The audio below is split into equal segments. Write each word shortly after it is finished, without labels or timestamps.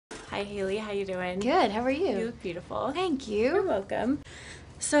Hi, Hailee. How you doing? Good. How are you? You look beautiful. Thank You're you. welcome.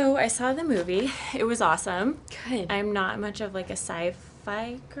 So I saw the movie. It was awesome. Good. I'm not much of like a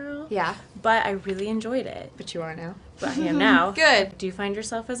sci-fi girl. Yeah. But I really enjoyed it. But you are now. But I am now. Good. Do you find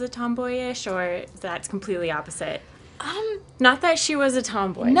yourself as a tomboyish, or that's completely opposite? Not that she was a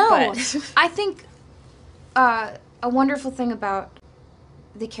tomboy. No. But I think a wonderful thing about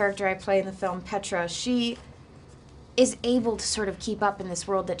the character I play in the film, Petra, she is able to sort of keep up in this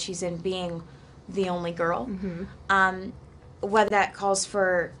world that she's in, being the only girl. Mm-hmm. Whether that calls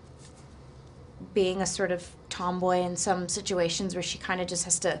for being a sort of tomboy in some situations where she kind of just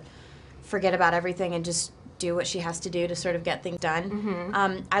has to forget about everything and just do what she has to do to sort of get things done.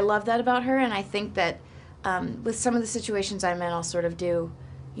 Mm-hmm. I love that about her, and I think that with some of the situations I'm in, I'll sort of do,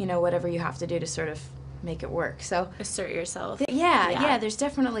 whatever you have to do to sort of make it work. So Assert yourself. yeah, there's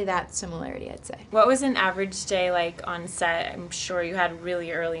definitely that similarity, I'd say. What was an average day like on set? I'm sure you had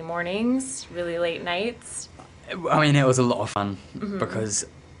really early mornings, really late nights. I mean, it was a lot of fun because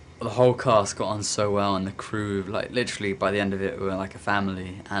the whole cast got on so well, and the crew, like, literally by the end of it, we were like a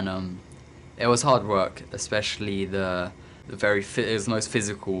family. And it was hard work, especially it was the most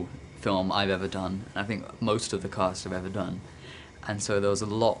physical film I've ever done, and I think most of the cast have ever done. And so there was a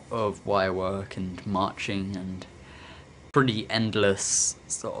lot of wire work and marching and pretty endless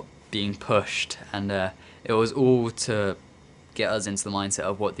sort of being pushed, and it was all to get us into the mindset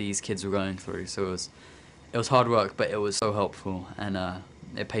of what these kids were going through. So it was hard work, but it was so helpful, and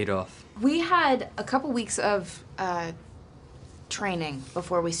it paid off. We had a couple weeks of training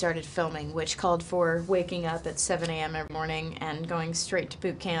before we started filming, which called for waking up at 7 a.m. every morning and going straight to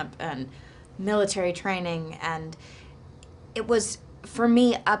boot camp and military training, and it was, for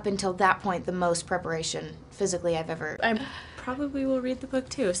me, up until that point, the most preparation physically I've ever... I probably will read the book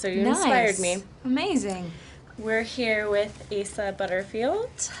too, so you Nice. inspired me. Amazing. We're here with Asa Butterfield.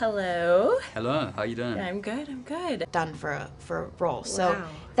 Hello. Hello, how you doing? I'm good. Done for a role. So Wow.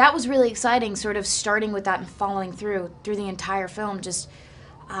 that was really exciting, sort of starting with that and following through the entire film, just,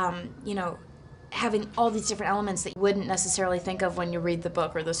 having all these different elements that you wouldn't necessarily think of when you read the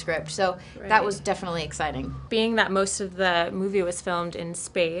book or the script. So that Right. was definitely exciting. Being that most of the movie was filmed in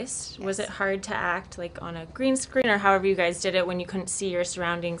space, was Yes. it hard to act like on a green screen, or however you guys did it when you couldn't see your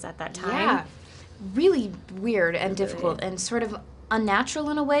surroundings at that time? Yeah, really weird and difficult Really? and sort of unnatural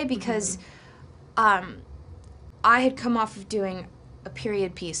in a way, because I had come off of doing a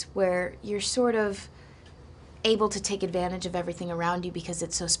period piece where you're sort of able to take advantage of everything around you because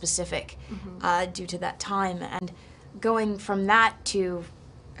it's so specific due to that time. And going from that to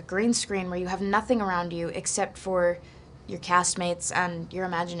a green screen where you have nothing around you except for your castmates and your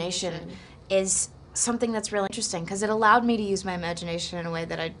imagination is something that's really interesting, because it allowed me to use my imagination in a way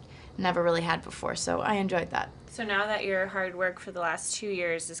that I'd never really had before. So I enjoyed that. So now that your hard work for the last 2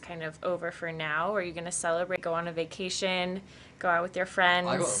 years is kind of over for now, are you going to celebrate, go on a vacation, go out with your friends?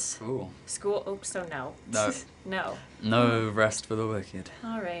 I got school. School? Oh, so no. No. No. No rest for the wicked.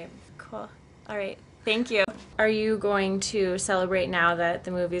 All right. Cool. All right. Thank you. Are you going to celebrate now that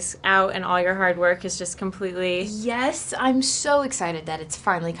the movie's out and all your hard work is just completely... Yes, I'm so excited that it's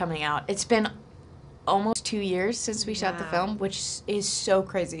finally coming out. It's been almost 2 years since we shot the Wow. film, which is so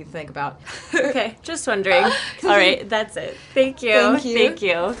crazy to think about. Okay, just wondering. All right, that's it. Thank you. Thank you. Thank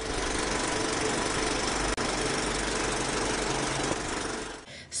you.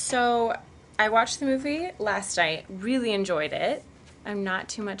 So, I watched the movie last night, really enjoyed it. I'm not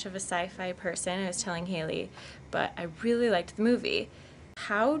too much of a sci-fi person, I was telling Hailee, but I really liked the movie.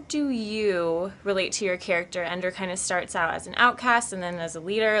 How do you relate to your character? Ender kind of starts out as an outcast and then as a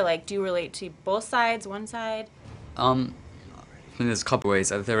leader. Like, do you relate to both sides, one side? I think there's a couple ways.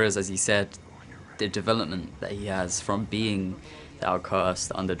 There is, as he said, the development that he has from being the outcast,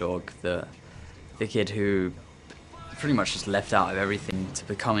 the underdog, the kid who pretty much just left out of everything, to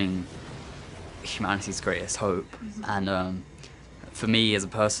becoming humanity's greatest hope. And for me as a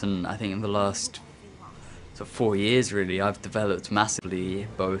person, I think in the last 4 years really, I've developed massively,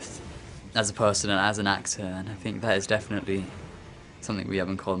 both as a person and as an actor, and I think that is definitely something we have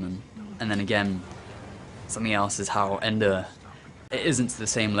in common. And then again, something else is how Ender, it isn't to the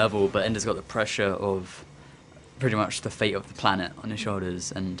same level, but Ender's got the pressure of pretty much the fate of the planet on his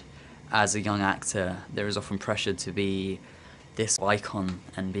shoulders, and as a young actor, there is often pressure to be this icon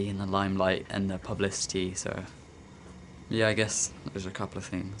and be in the limelight and the publicity, so yeah, I guess those are a couple of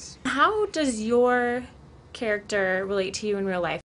things. How does your character relate to you in real life?